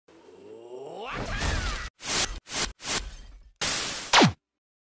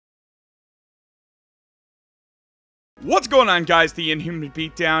What's going on, guys? The Inhuman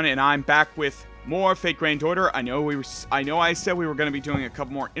Beatdown, and I'm back with more Fate Grand Order. I know I said we were going to be doing a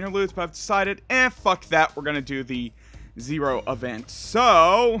couple more interludes, but I've decided, fuck that, we're going to do the Zero event.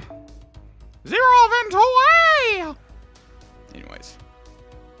 So, Zero event away! Anyways.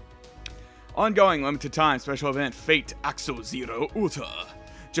 Ongoing, limited time, special event, Fate Accel Zero Ultra.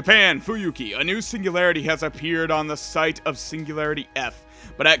 Japan, Fuyuki, a new singularity has appeared on the site of Singularity F,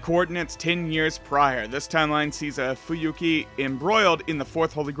 but at coordinates 10 years prior. This timeline sees a Fuyuki embroiled in the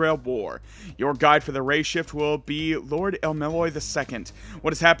Fourth Holy Grail War. Your guide for the ray shift will be Lord El-Melloi II.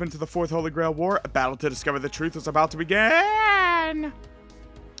 What has happened to the Fourth Holy Grail War? A battle to discover the truth is about to begin!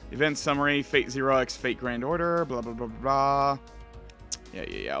 Event summary, Fate Zero X Fate Grand Order, blah blah blah blah.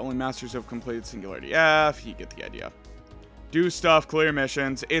 Yeah. Only masters have completed Singularity F, you get the idea. Do stuff, clear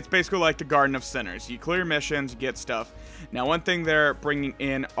missions. It's basically like the Garden of Sinners. You clear missions, you get stuff. Now, one thing they're bringing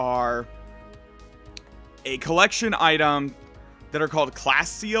in are a collection item that are called class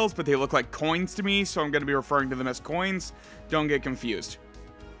seals, but they look like coins to me, so I'm going to be referring to them as coins. Don't get confused.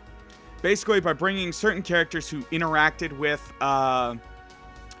 Basically, by bringing certain characters who interacted with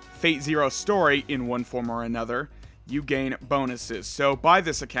Fate Zero's story in one form or another, you gain bonuses. So, by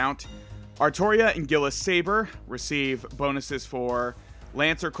this account, Artoria and Gillis Saber receive bonuses for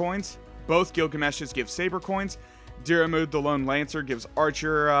Lancer coins. Both Gilgameshes give Saber coins. Diramud the Lone Lancer gives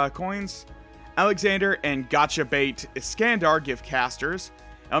Archer coins. Alexander and Gotcha Bait Iskandar give Casters.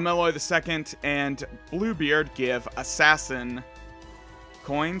 El-Melloi II and Bluebeard give Assassin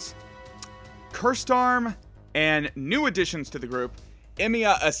coins. Cursed Arm and new additions to the group,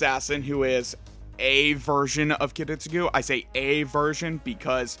 Emiya Assassin, who is a version of Kiritsugu. I say a version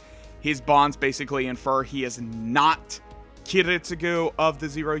because his bonds basically infer he is not Kiritsugu of the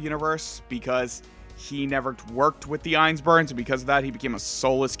Zero universe because he never worked with the Ainsburns, and because of that, he became a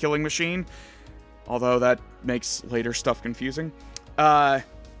soulless killing machine. Although that makes later stuff confusing.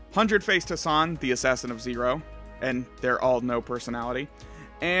 100-Faced Hassan, the Assassin of Zero, and they're all no personality.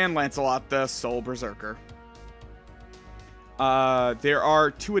 And Lancelot, the Soul Berserker. There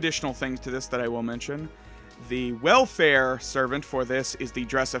are two additional things to this that I will mention. The welfare servant for this is the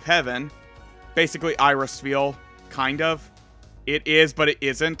Dress of Heaven. Basically, Iris Veal, kind of. It is, but it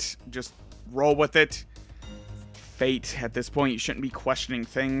isn't. Just roll with it. Fate, at this point, you shouldn't be questioning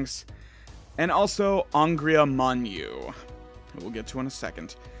things. And also, Angria Manyu, who we'll get to in a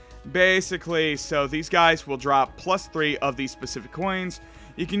second. Basically, so these guys will drop +3 of these specific coins.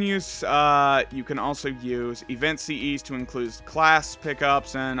 You can use, you can also use event CEs to include class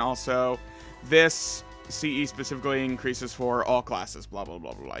pickups, and also this CE specifically increases for all classes, blah, blah,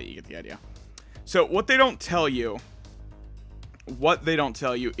 blah, blah, you get the idea. So what they don't tell you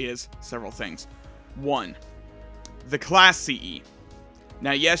is several things. One, the class CE.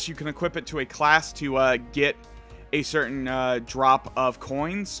 Now, yes, you can equip it to a class to get a certain drop of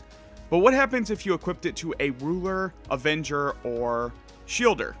coins, but what happens if you equipped it to a ruler, avenger, or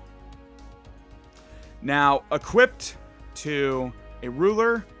shielder? Now, equipped to a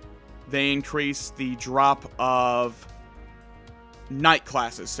ruler, they increase the drop of knight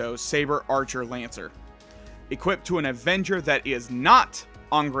classes, so Saber, Archer, Lancer. Equipped to an Avenger that is not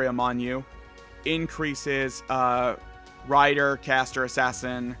Angria Manyu, increases Rider, Caster,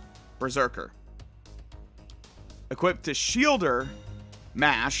 Assassin, Berserker. Equipped to Shielder,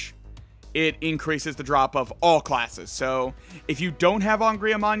 Mash, it increases the drop of all classes. So, if you don't have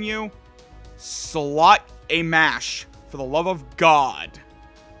Angria Manyu, slot a Mash, for the love of God.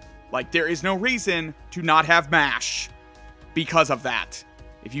 Like, there is no reason to not have MASH because of that.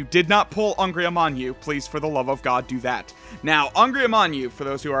 If you did not pull Angria Manyu, please, for the love of God, do that. Now, Angria Manyu, for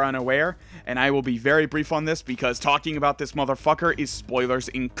those who are unaware, and I will be very brief on this because talking about this motherfucker is spoilers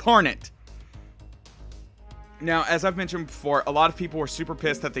incarnate. Now, as I've mentioned before, a lot of people were super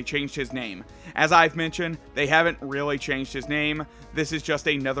pissed that they changed his name. As I've mentioned, they haven't really changed his name. This is just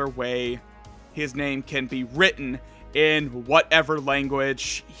another way his name can be written in whatever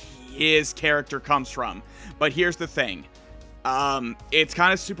language his character comes from. But here's the thing. It's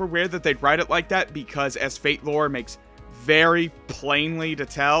kind of super weird that they'd write it like that because as Fate lore makes very plainly to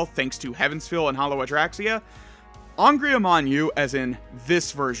tell, thanks to Heavensfield and Hollow Atraxia, Angria Manyu, as in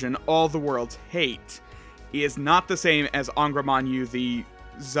this version, All the Worlds Hate, is not the same as Angria Manyu, the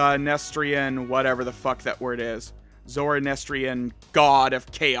Zoroastrian, whatever the fuck that word is. Zoroastrian god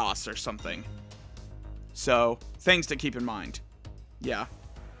of chaos or something. So, things to keep in mind. Yeah.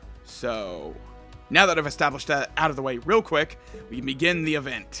 So, now that I've established that out of the way real quick, we can begin the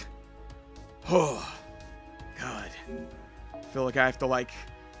event. Oh, God. I feel like I have to, like,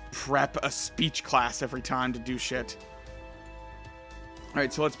 prep a speech class every time to do shit.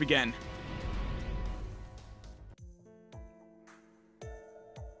 Alright, so let's begin.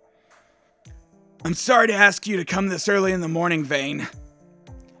 I'm sorry to ask you to come this early in the morning, Vane.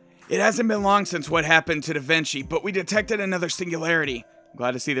 It hasn't been long since what happened to Da Vinci, but we detected another singularity.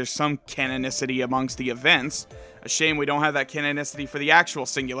 Glad to see there's some canonicity amongst the events. A shame we don't have that canonicity for the actual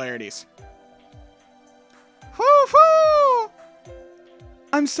singularities. Woo-hoo!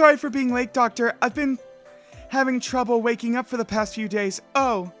 I'm sorry for being late, Doctor. I've been having trouble waking up for the past few days.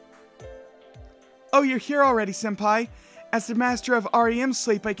 Oh, you're here already, Senpai. As the master of REM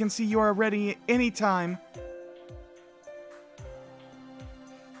sleep, I can see you are ready anytime.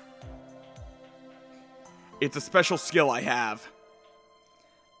 It's a special skill I have.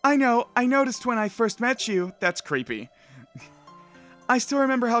 I know, I noticed when I first met you. That's creepy. I still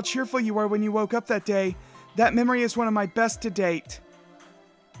remember how cheerful you were when you woke up that day. That memory is one of my best to date.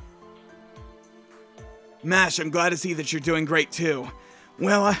 Mash, I'm glad to see that you're doing great too.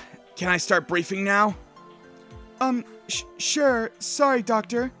 Well, can I start briefing now? Sure. Sorry,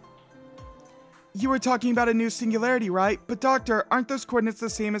 Doctor. You were talking about a new singularity, right? But Doctor, aren't those coordinates the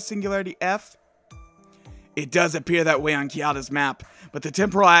same as singularity F? It does appear that way on Kyoto's map, but the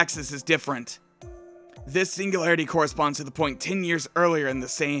temporal axis is different. This singularity corresponds to the point 10 years earlier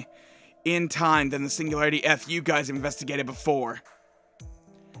in time than the singularity F you guys investigated before.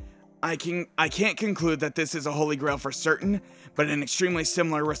 I can't conclude that this is a Holy Grail for certain, but an extremely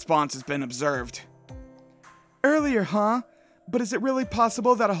similar response has been observed. Earlier, huh? But is it really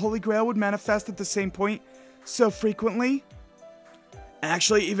possible that a Holy Grail would manifest at the same point so frequently?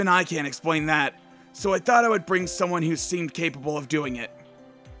 Actually, even I can't explain that, so I thought I would bring someone who seemed capable of doing it.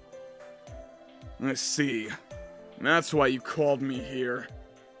 I see. That's why you called me here.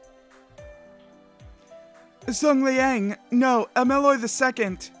 Zhong Liang. No, El-Melloi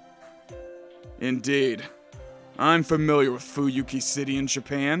II. Indeed. I'm familiar with Fuyuki City in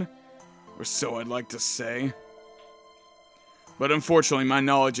Japan, or so I'd like to say. But unfortunately, my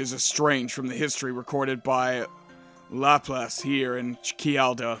knowledge is estranged from the history recorded by Laplace here in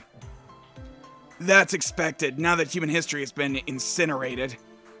Kyoto. That's expected, now that human history has been incinerated.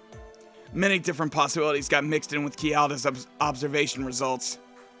 Many different possibilities got mixed in with Kyoto's observation results.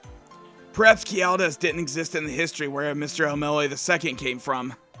 Perhaps Kyoto's didn't exist in the history where Mr. El-Melloi II came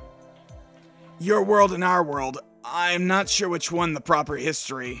from. Your world and our world, I'm not sure which one is the proper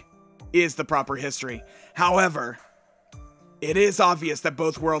history. However, it is obvious that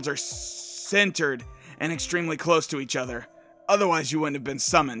both worlds are centered and extremely close to each other. Otherwise, you wouldn't have been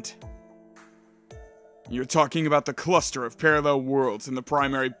summoned. You're talking about the cluster of parallel worlds in the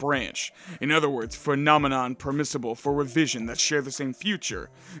primary branch. In other words, phenomenon permissible for revision that share the same future,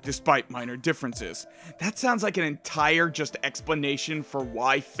 despite minor differences. That sounds like an entire just explanation for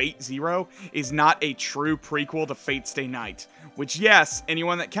why Fate Zero is not a true prequel to Fate Stay Night. Which, yes,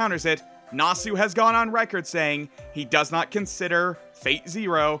 anyone that counters it, Nasu has gone on record saying he does not consider Fate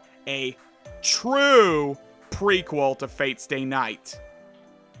Zero a true prequel to Fate Stay Night.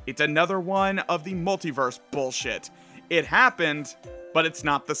 It's another one of the multiverse bullshit. It happened, but it's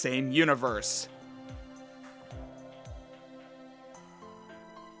not the same universe.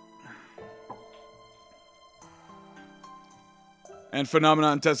 And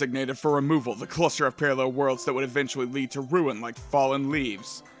phenomenon designated for removal, the cluster of parallel worlds that would eventually lead to ruin like fallen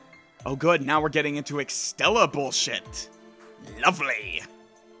leaves. Oh good, now we're getting into Extella bullshit. Lovely.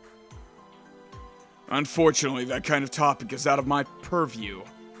 Unfortunately, that kind of topic is out of my purview.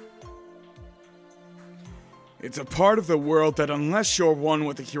 It's a part of the world that, unless you're one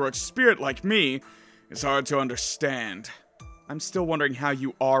with a heroic spirit like me, is hard to understand. I'm still wondering how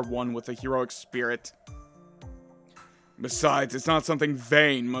you are one with a heroic spirit. Besides, it's not something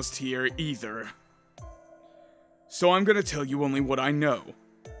Vane must hear either. So I'm gonna tell you only what I know.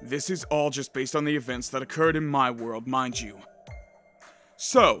 This is all just based on the events that occurred in my world, mind you.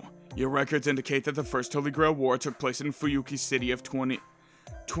 So, your records indicate that the first Holy Grail War took place in Fuyuki City of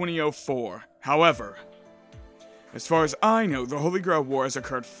 2004. However, as far as I know, the Holy Grail War has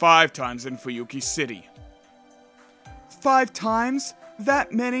occurred 5 times in Fuyuki City. 5 times?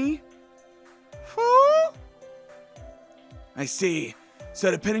 That many? Whew? I see.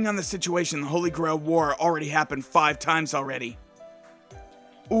 So depending on the situation, the Holy Grail War already happened 5 times already.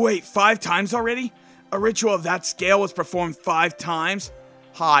 Wait, 5 times already? A ritual of that scale was performed 5 times?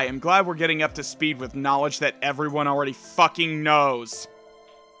 Hi, I'm glad we're getting up to speed with knowledge that everyone already fucking knows.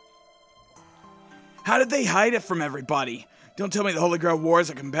 How did they hide it from everybody? Don't tell me the Holy Grail War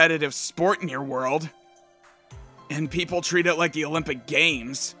is a competitive sport in your world. And people treat it like the Olympic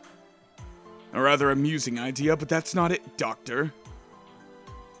Games. A rather amusing idea, but that's not it, Doctor.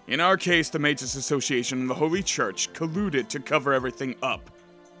 In our case, the Mages Association and the Holy Church colluded to cover everything up.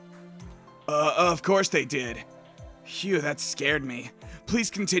 Of course they did. Phew, that scared me.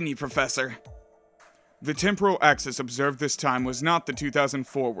 Please continue, Professor. The temporal axis observed this time was not the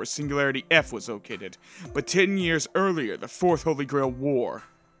 2004 where Singularity F was located, but 10 years earlier, the Fourth Holy Grail War.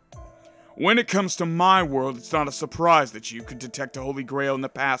 When it comes to my world, it's not a surprise that you could detect a Holy Grail in the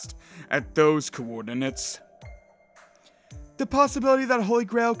past at those coordinates. The possibility that a Holy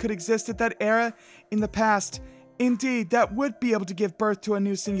Grail could exist at that era in the past, indeed, that would be able to give birth to a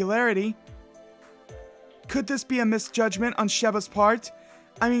new singularity. Could this be a misjudgment on Sheba's part?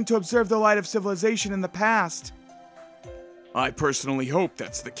 I mean, to observe the light of civilization in the past. I personally hope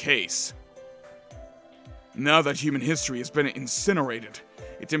that's the case. Now that human history has been incinerated,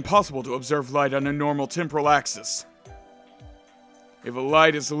 it's impossible to observe light on a normal temporal axis. If a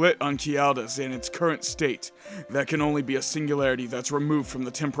light is lit on Kialdas in its current state, that can only be a singularity that's removed from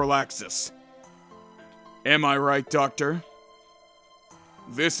the temporal axis. Am I right, Doctor?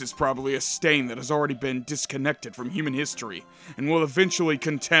 This is probably a stain that has already been disconnected from human history, and will eventually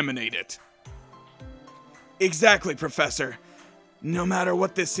contaminate it. Exactly, Professor. No matter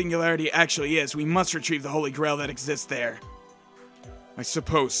what this singularity actually is, we must retrieve the Holy Grail that exists there. I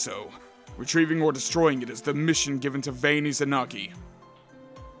suppose so. Retrieving or destroying it is the mission given to Vayne Izanagi.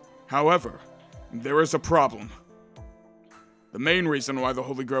 However, there is a problem. The main reason why the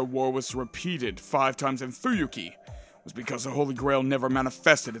Holy Grail War was repeated 5 times in Fuyuki was because the Holy Grail never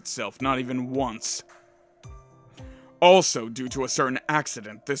manifested itself, not even once. Also, due to a certain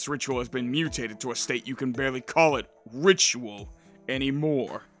accident, this ritual has been mutated to a state you can barely call it ritual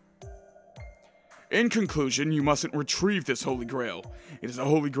anymore. In conclusion, you mustn't retrieve this Holy Grail. It is a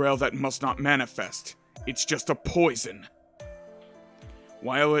Holy Grail that must not manifest. It's just a poison.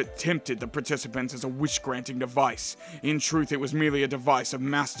 While it tempted the participants as a wish-granting device, in truth it was merely a device of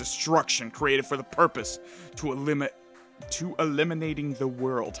mass destruction created for the purpose to eliminating the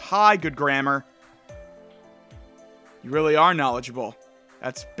world. Hi, good grammar. You really are knowledgeable.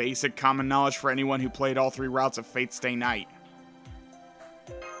 That's basic common knowledge for anyone who played all 3 routes of Fate Stay Night.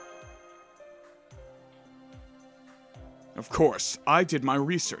 Of course, I did my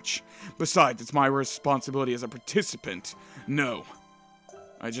research. Besides, it's my responsibility as a participant. No.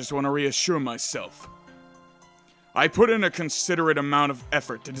 I just want to reassure myself. I put in a considerate amount of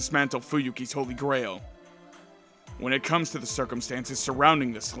effort to dismantle Fuyuki's Holy Grail. When it comes to the circumstances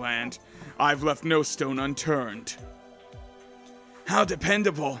surrounding this land, I've left no stone unturned. How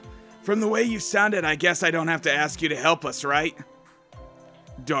dependable. From the way you sounded, I guess I don't have to ask you to help us, right?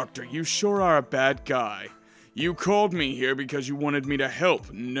 Doctor, you sure are a bad guy. You called me here because you wanted me to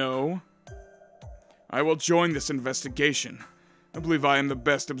help, no? I will join this investigation. I believe I am the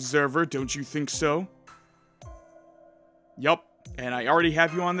best observer, don't you think so? Yup, and I already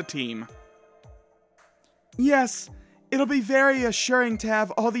have you on the team. Yes, it'll be very assuring to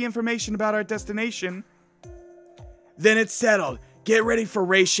have all the information about our destination. Then it's settled. Get ready for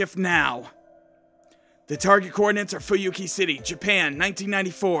race shift now. The target coordinates are Fuyuki City, Japan,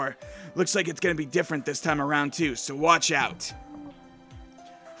 1994. Looks like it's gonna be different this time around too, so watch out.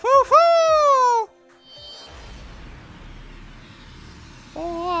 Foo-foo!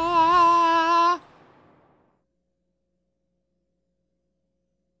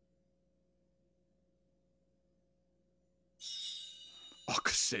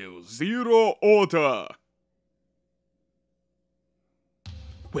 Accel Zero Order.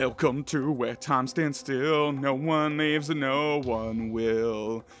 Welcome to where time stands still. No one leaves and no one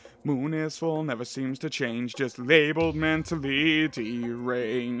will. Moon is full, never seems to change. Just labeled mentally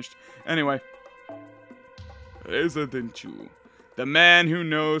deranged. Anyway. Residential. The man who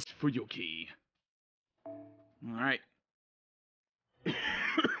knows Fuyuki. Alright.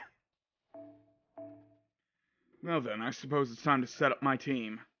 Well then, I suppose it's time to set up my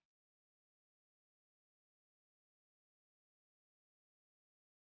team.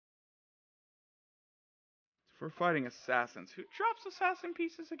 For fighting assassins. Who drops assassin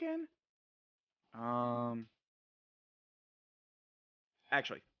pieces again?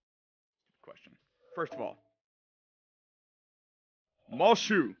 Actually, question. First of all,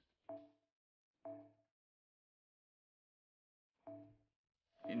 Malshu.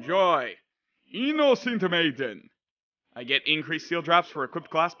 Enjoy. Innocent Maiden. I get increased seal drops for equipped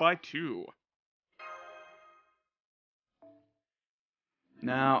class by 2.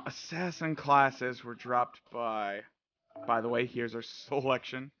 Now, assassin classes were dropped by the way, here's our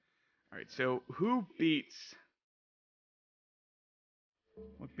selection. Alright, so who beats...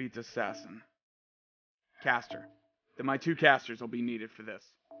 What beats assassin? Caster. Then my 2 casters will be needed for this.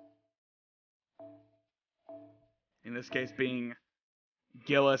 In this case being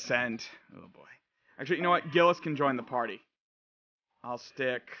Gillis and... Oh boy. Actually, you know what? Gillis can join the party. I'll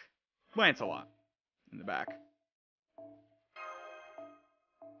stick Lancelot in the back.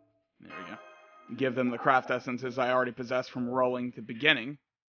 There we go. give them the craft essences I already possess from rolling at the beginning.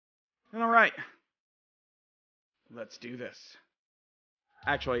 And alright. Let's do this.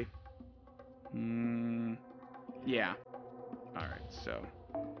 Actually, yeah. Alright, so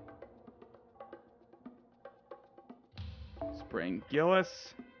let's bring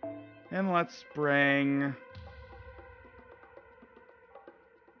Gillis, and let's bring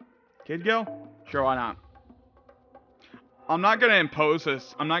Kid Gil? Sure, why not? I'm not gonna impose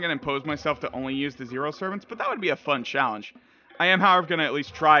myself to only use the Zero Servants, but that would be a fun challenge. I am, however, gonna at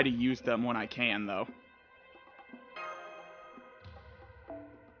least try to use them when I can, though.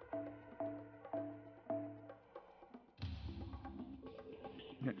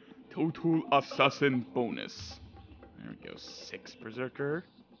 Total Assassin bonus. There we go, 6 Berserker.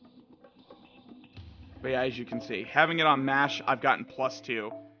 But yeah, as you can see, having it on MASH, I've gotten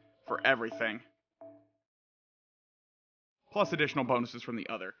 +2 for everything. Plus additional bonuses from the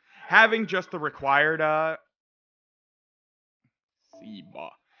other. Having just the required,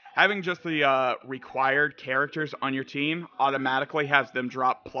 having just the, required characters on your team automatically has them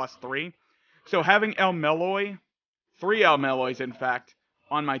drop +3. So having El-Melloi, 3 El-Mellois in fact,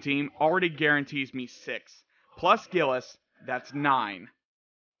 on my team already guarantees me 6. Plus Gillis, that's 9.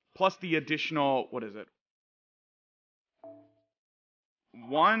 Plus the additional, what is it?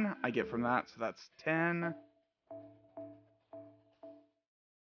 1 I get from that, so that's 10.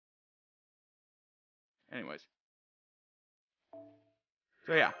 Anyways.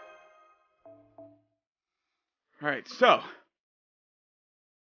 So yeah. Alright, so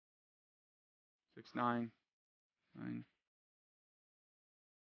 6, 9, 9,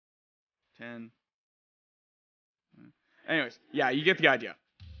 10. Anyways, yeah, you get the idea.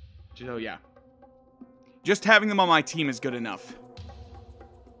 So yeah. Just having them on my team is good enough.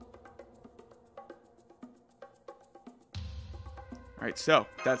 Alright, so,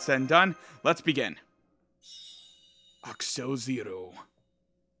 that's said and done. Let's begin. Accel Zero.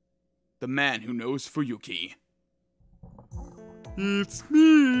 The man who knows Fuyuki. It's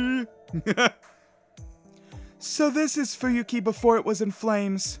me! So this is Fuyuki before it was in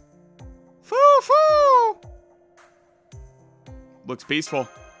flames. Foo-foo! Looks peaceful.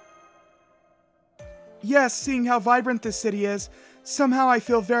 Yes, seeing how vibrant this city is, somehow I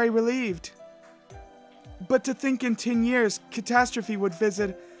feel very relieved. But to think in 10 years, Catastrophe would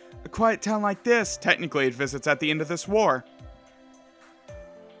visit a quiet town like this. Technically, it visits at the end of this war.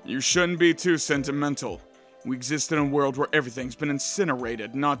 You shouldn't be too sentimental. We exist in a world where everything's been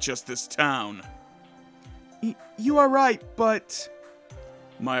incinerated, not just this town. You are right, but...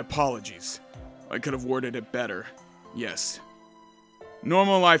 My apologies. I could have worded it better. Yes.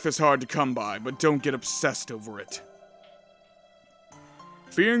 Normal life is hard to come by, but don't get obsessed over it.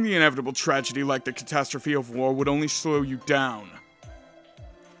 Fearing the inevitable tragedy like the catastrophe of war would only slow you down.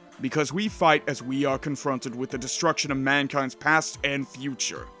 Because we fight as we are confronted with the destruction of mankind's past and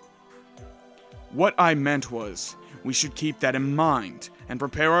future. What I meant was, we should keep that in mind and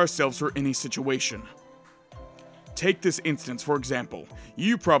prepare ourselves for any situation. Take this instance for example.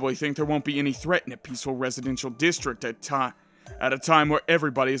 You probably think there won't be any threat in a peaceful residential district at a time where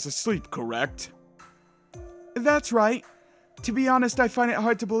everybody is asleep, correct? That's right. To be honest, I find it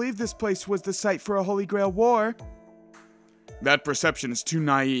hard to believe this place was the site for a Holy Grail war. That perception is too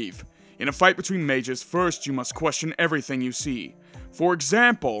naive. In a fight between mages, first you must question everything you see. For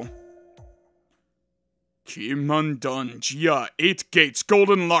example... Kimandan Jia 8 Gates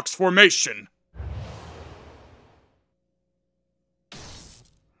Golden Locks Formation!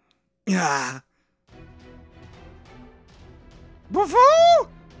 Ah. Boo-foo!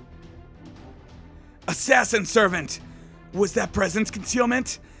 Assassin servant! Was that presence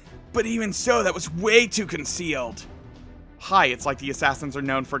concealment? But even so, that was way too concealed. Hi, it's like the assassins are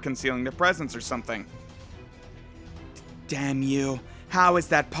known for concealing their presence or something. Damn you. How is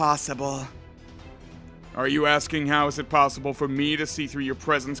that possible? Are you asking how is it possible for me to see through your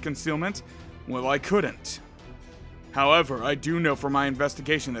presence concealment? Well, I couldn't. However, I do know from my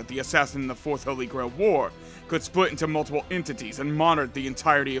investigation that the assassin in the Fourth Holy Grail War could split into multiple entities and monitored the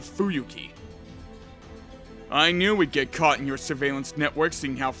entirety of Fuyuki. I knew we'd get caught in your surveillance network,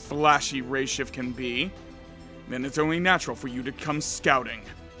 seeing how flashy Rayshift can be. Then it's only natural for you to come scouting.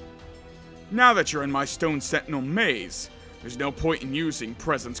 Now that you're in my Stone Sentinel maze, there's no point in using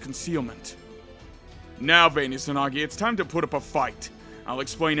presence concealment. Now, Vayne Izanagi, it's time to put up a fight. I'll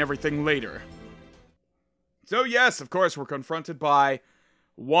explain everything later. So yes, of course, we're confronted by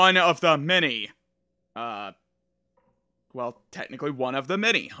one of the many, well, technically one of the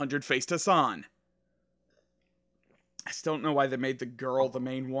many, 100-faced Hassan. I still don't know why they made the girl the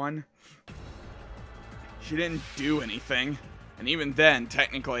main one. She didn't do anything. And even then,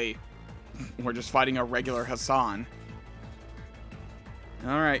 technically, We're just fighting a regular Hassan.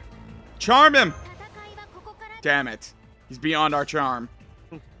 Alright. Charm him! Damn it. He's beyond our charm.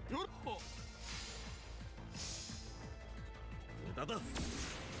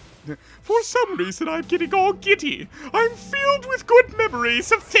 For some reason, I'm getting all giddy. I'm filled with good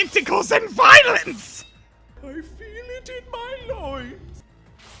memories of tentacles and violence! I feel it in my loins.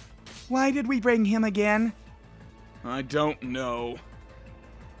 Why did we bring him again? I don't know.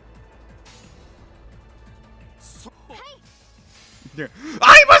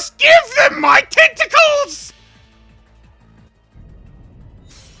 I must give them my tentacles!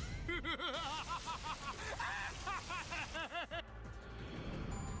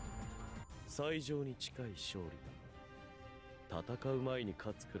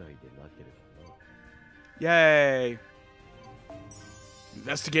 Yay!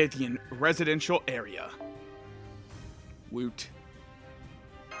 Investigate the residential area. Woot.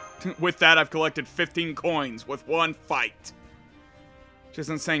 With that, I've collected 15 coins with one fight. Which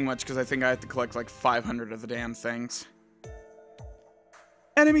isn't saying much because I think I have to collect like 500 of the damn things.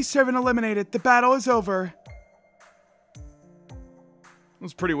 Enemy servant eliminated. The battle is over. It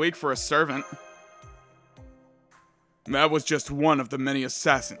was pretty weak for a servant. That was just one of the many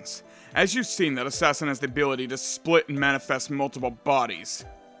assassins. As you've seen, that assassin has the ability to split and manifest multiple bodies.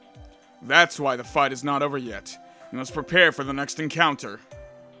 That's why the fight is not over yet. You must prepare for the next encounter.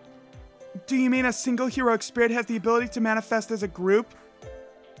 Do you mean a single heroic spirit has the ability to manifest as a group?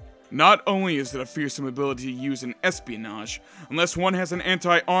 Not only is it a fearsome ability to use in espionage, unless one has an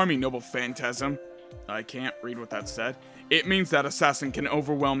anti-army noble phantasm. I can't read what that said. It means that assassin can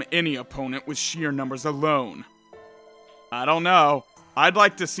overwhelm any opponent with sheer numbers alone. I don't know. I'd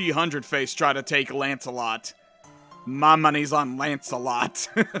like to see 100-Face try to take Lancelot. My money's on Lancelot.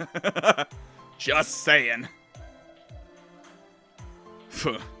 Just saying.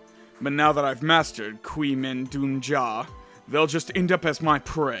 But now that I've mastered Kui Min Dunja, they'll just end up as my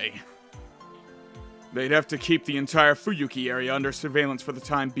prey. They'd have to keep the entire Fuyuki area under surveillance for the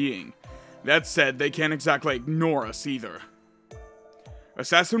time being. That said, they can't exactly ignore us either.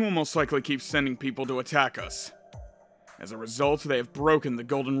 Assassin will most likely keep sending people to attack us. As a result, they have broken the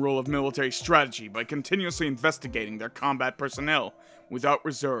golden rule of military strategy by continuously investigating their combat personnel without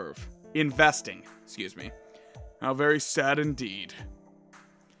reserve. Excuse me. How very sad indeed.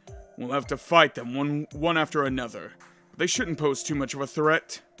 We'll have to fight them one after another, but they shouldn't pose too much of a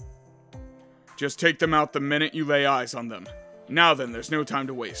threat. Just take them out the minute you lay eyes on them. Now then, there's no time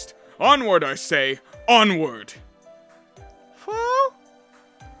to waste. Onward, I say! Onward! Well?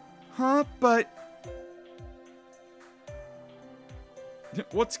 Huh, but...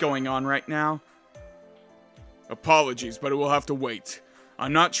 What's going on right now? Apologies, but it will have to wait.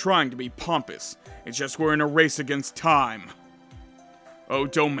 I'm not trying to be pompous. It's just we're in a race against time. Oh,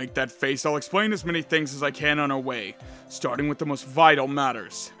 don't make that face. I'll explain as many things as I can on our way, starting with the most vital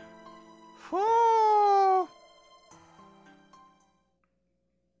matters. Oh.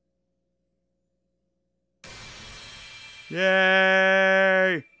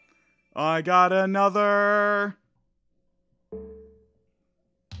 Yay! I got another...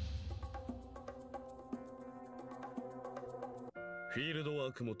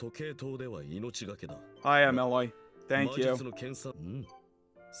 Hi, El-Melloi. Thank you.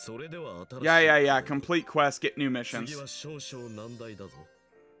 Yeah. Complete quest, get new missions.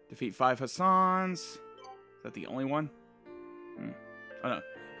 Defeat 5 Hassans. Is that the only one? Oh no.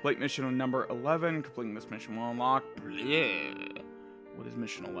 Complete mission number 11. Completing this mission will unlock... Bleh. What is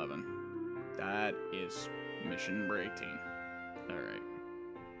mission 11? That is mission number 18. Alright.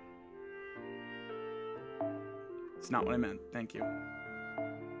 It's not what I meant. Thank you.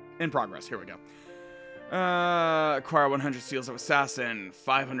 In progress. Here we go. Acquire 100 seals of assassin.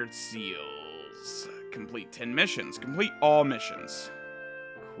 500 seals. Complete 10 missions. Complete all missions.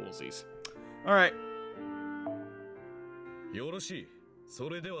 Coolsies. Alright.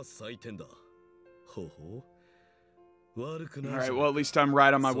 Alright, well at least I'm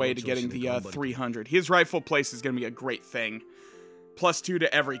right on my way to getting the 300. His rightful place is going to be a great thing. +2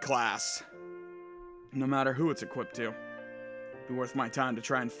 to every class. No matter who it's equipped to. Be worth my time to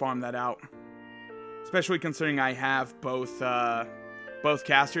try and farm that out. Especially considering I have both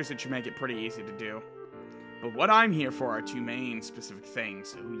casters, it should make it pretty easy to do. But what I'm here for are two main specific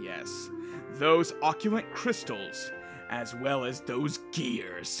things. Oh yes. Those opulent crystals, as well as those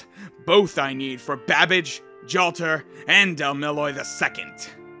gears. Both I need for Babbage, Jalter, and El-Melloi II.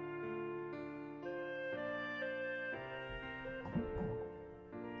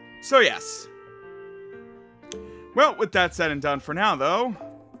 So yes. Well, with that said and done for now, though,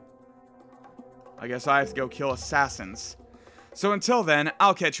 I guess I have to go kill assassins. So until then,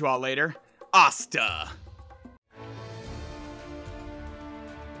 I'll catch you all later. Asta.